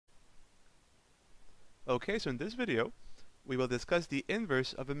Okay, so in this video, we will discuss the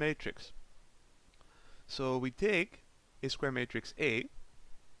inverse of a matrix. So we take a square matrix A,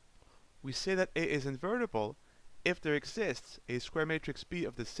 we say that A is invertible if there exists a square matrix B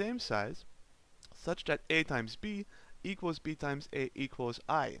of the same size, such that A times B equals B times A equals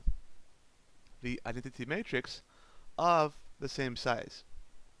I, the identity matrix of the same size.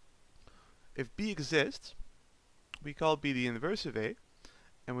 If B exists, we call B the inverse of A,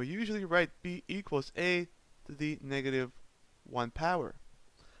 and we usually write B equals A to the negative 1 power.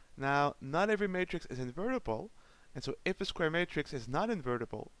 Now, not every matrix is invertible, and so if a square matrix is not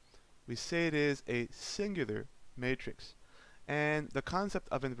invertible, we say it is a singular matrix. And the concept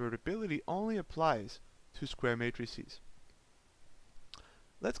of invertibility only applies to square matrices.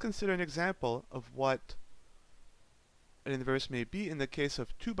 Let's consider an example of what an inverse may be in the case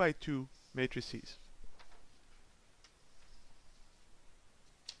of 2 by 2 matrices.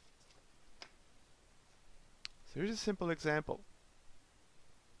 So here's a simple example.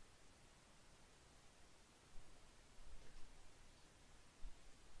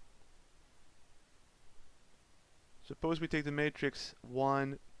 Suppose we take the matrix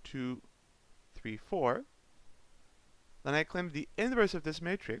 1, 2, 3, 4. Then I claim the inverse of this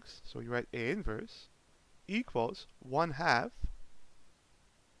matrix, so you write A inverse, equals 1/2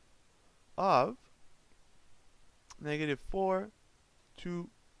 of -4, 2,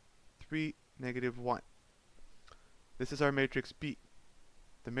 3, -1. This is our matrix B,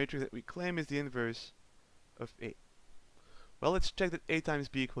 the matrix that we claim is the inverse of A. Well, let's check that A times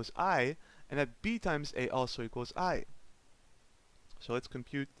B equals I, and that B times A also equals I. So let's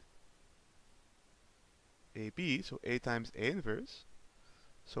compute AB, so A times A inverse.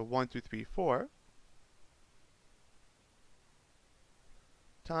 So 1, 2, 3, 4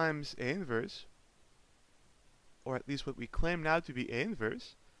 times A inverse, or at least what we claim now to be A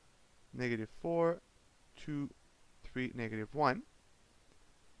inverse, -4, 2, 3, -1.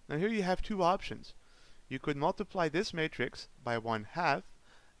 Now here you have two options. You could multiply this matrix by 1/2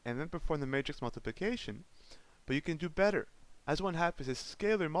 and then perform the matrix multiplication, but you can do better. As 1/2 is a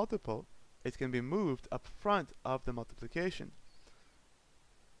scalar multiple, it can be moved up front of the multiplication.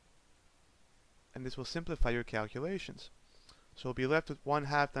 And this will simplify your calculations. So we'll be left with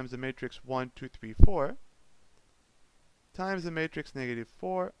 1/2 times the matrix 1, 2, 3, 4 times the matrix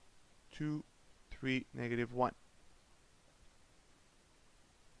 -4, 2, 3, -1.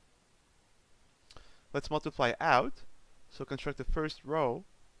 Let's multiply out. So construct the first row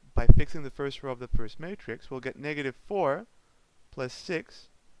by fixing the first row of the first matrix. We'll get -4 plus 6,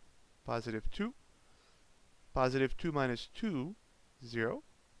 +2. +2 minus 2, 0.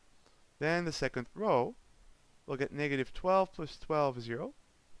 Then the second row, we'll get -12 plus 12, 0.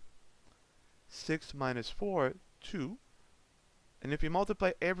 6 minus 4, 2. And if you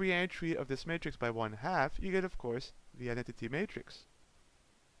multiply every entry of this matrix by 1/2, you get, of course, the identity matrix.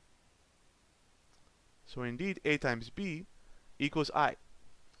 So indeed, A times B equals I.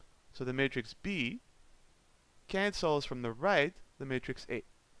 So the matrix B cancels from the right the matrix A.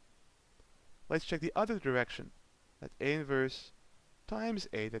 Let's check the other direction, that A inverse times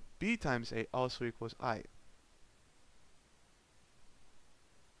A, that B times A also equals I.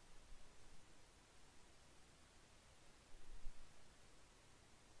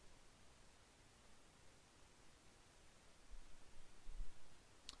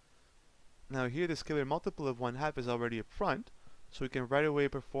 Now here the scalar multiple of 1/2 is already up front, so we can right away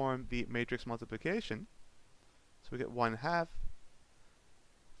perform the matrix multiplication. So we get 1/2,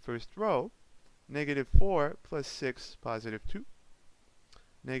 first row, -4 plus 6, +2.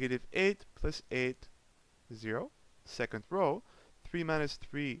 -8 plus 8, 0. Second row, 3 minus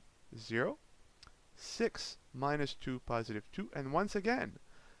 3, 0. 6 minus 2, +2. And once again,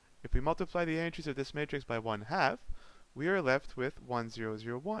 if we multiply the entries of this matrix by 1/2, we are left with 1, 0,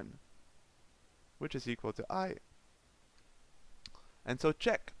 0, 1, which is equal to I. And so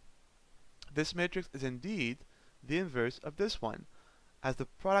check. This matrix is indeed the inverse of this one, as the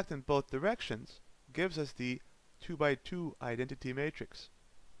product in both directions gives us the 2 by 2 identity matrix.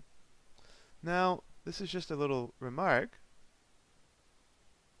 Now, this is just a little remark.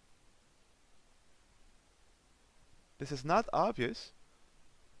 This is not obvious,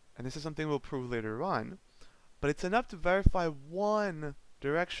 and this is something we'll prove later on, but it's enough to verify one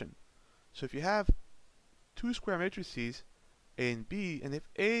direction. So if you have two square matrices, A and B, and if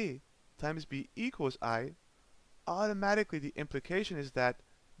A times B equals I, automatically the implication is that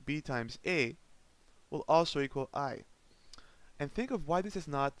B times A will also equal I. And think of why this is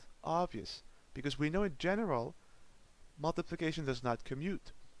not obvious, because we know in general multiplication does not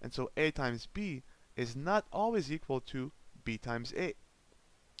commute, and so A times B is not always equal to B times A.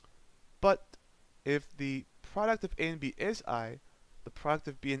 But if the product of A and B is I, the product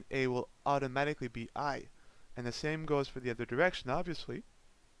of B and A will automatically be I. And the same goes for the other direction, obviously.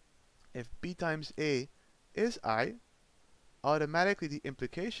 If B times A is I, automatically the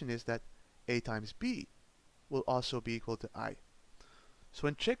implication is that A times B will also be equal to I. So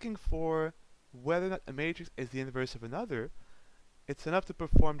when checking for whether or not a matrix is the inverse of another, it's enough to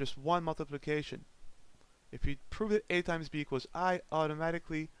perform just one multiplication. If you prove that A times B equals I,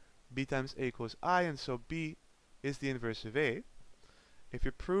 automatically B times A equals I, and so B is the inverse of A. If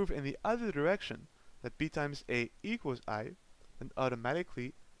you prove in the other direction that B times A equals I, then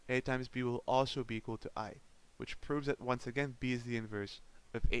automatically A times B will also be equal to I, which proves that once again B is the inverse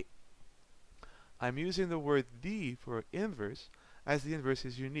of A. I'm using the word the for inverse as the inverse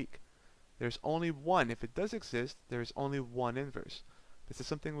is unique. There's only one. If it does exist, there's only one inverse. This is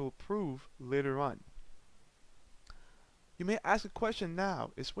something we'll prove later on. You may ask a question now,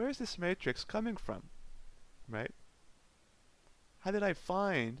 is where is this matrix coming from? Right? How did I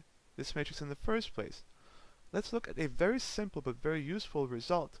find this matrix in the first place? Let's look at a very simple but very useful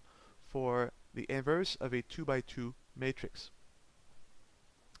result for the inverse of a 2 by 2 matrix.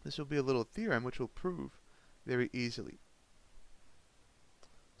 This will be a little theorem which will prove very easily.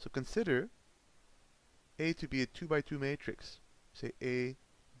 So consider A to be a 2 by 2 matrix. Say A,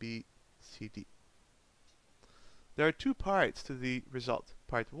 B, C, D. There are two parts to the result.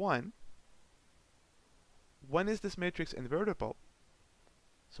 Part 1, when is this matrix invertible?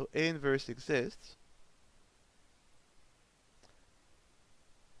 So A inverse exists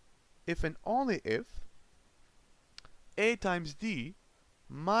if and only if A times D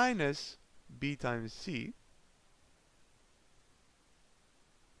minus B times C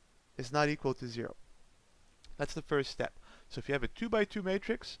is not equal to 0. That's the first step. So if you have a 2 by 2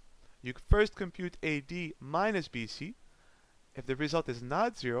 matrix, you first compute AD minus BC. If the result is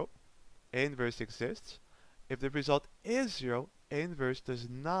not 0, A inverse exists. If the result is 0, A inverse does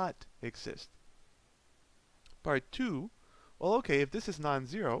not exist. Part 2, well okay, if this is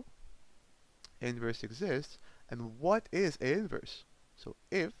non-zero, A inverse exists, and what is A inverse? So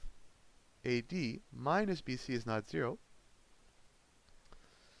if AD minus BC is not 0,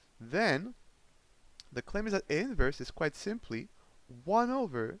 then the claim is that A inverse is quite simply 1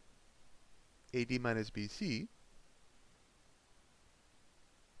 over AD minus BC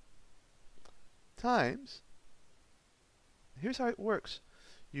times, here's how it works.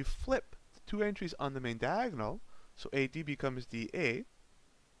 You flip the two entries on the main diagonal, so AD becomes DA,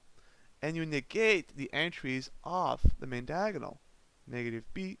 and you negate the entries off the main diagonal, negative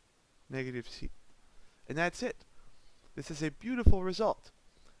B, negative C. And that's it. This is a beautiful result.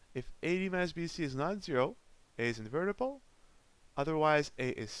 If AD minus BC is non-zero, A is invertible, otherwise A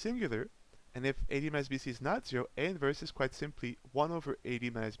is singular, and if AD minus BC is not 0, A inverse is quite simply 1 over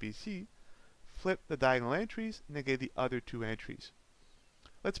AD minus BC. Flip the diagonal entries, negate the other two entries.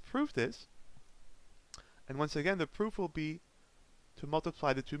 Let's prove this. And once again, the proof will be to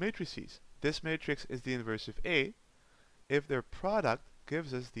multiply the two matrices. This matrix is the inverse of A if their product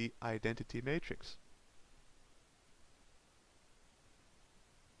gives us the identity matrix.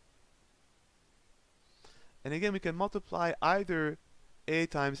 And again, we can multiply either A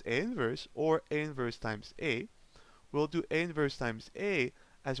times A inverse or A inverse times A. We'll do A inverse times A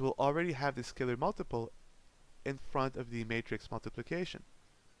as we'll already have the scalar multiple in front of the matrix multiplication.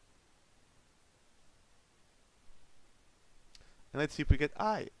 And let's see if we get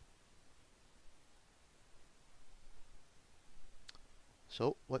I.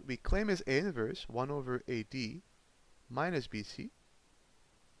 So what we claim is A inverse 1 over AD minus BC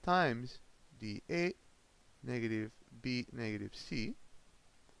times DA negative B negative C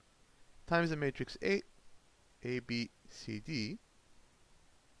times the matrix A, AB, CD.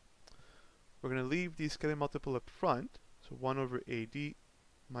 We're going to leave the scalar multiple up front, so 1 over AD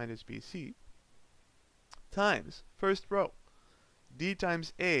minus BC times, first row, D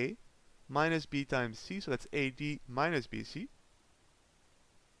times A minus B times C, so that's AD minus BC.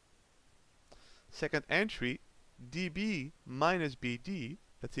 Second entry, DB minus BD,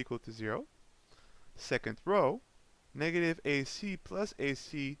 that's equal to 0. Second row, negative AC plus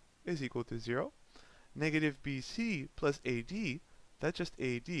AC is equal to 0. Negative BC plus AD, that's just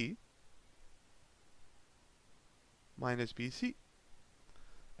AD minus BC.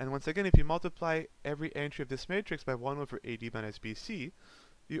 And once again, if you multiply every entry of this matrix by 1 over AD minus BC,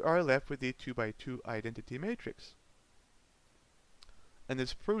 you are left with a 2 by 2 identity matrix. And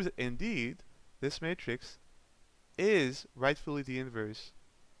this proves that indeed, this matrix is rightfully the inverse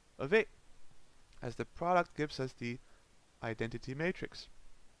of A, as the product gives us the identity matrix.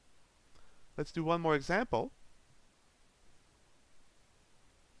 Let's do one more example.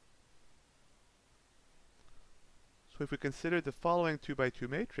 So if we consider the following 2 by 2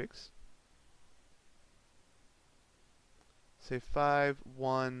 matrix, say 5,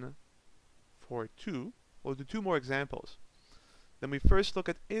 1, 4, 2, we'll do 2 more examples. Then we first look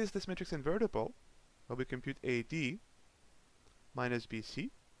at, is this matrix invertible? Well, we compute AD minus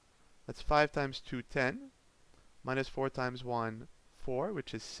BC. That's 5 times 2, 10, minus 4 times 1, 4,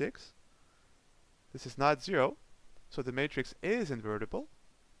 which is 6. This is not 0, so the matrix is invertible.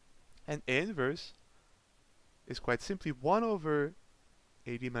 And A inverse is quite simply 1 over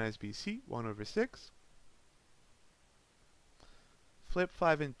AD minus BC, 1 over 6. Flip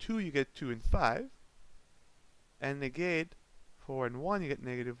 5 and 2, you get 2 and 5. And negate 4 and 1, you get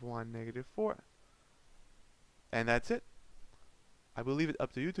negative 1, negative 4. And that's it. I will leave it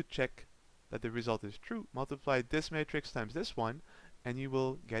up to you to check that the result is true. Multiply this matrix times this one, and you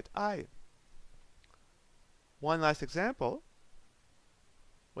will get I. One last example.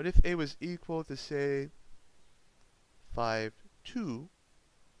 What if A was equal to, say, 5, 2,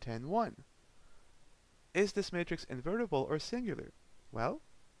 10, 1? Is this matrix invertible or singular? Well,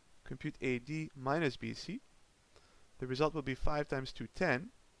 compute AD minus BC. The result will be 5 times 2, 10,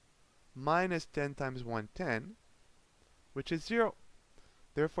 minus 10 times 1, 10, which is 0.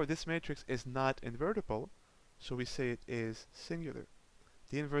 Therefore, this matrix is not invertible, so we say it is singular.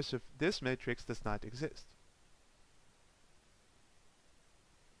 The inverse of this matrix does not exist.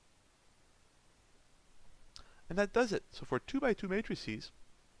 And that does it. So for 2 by 2 matrices,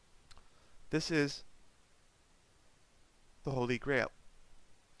 this is the Holy Grail.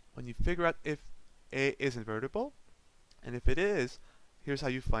 When you figure out if A is invertible, and if it is, here's how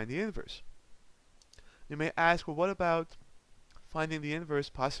you find the inverse. You may ask, well, what about finding the inverse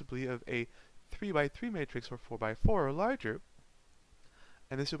possibly of a 3 by 3 matrix or 4 by 4 or larger?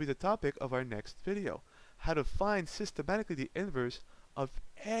 And this will be the topic of our next video. How to find systematically the inverse of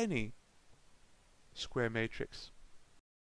any square matrix.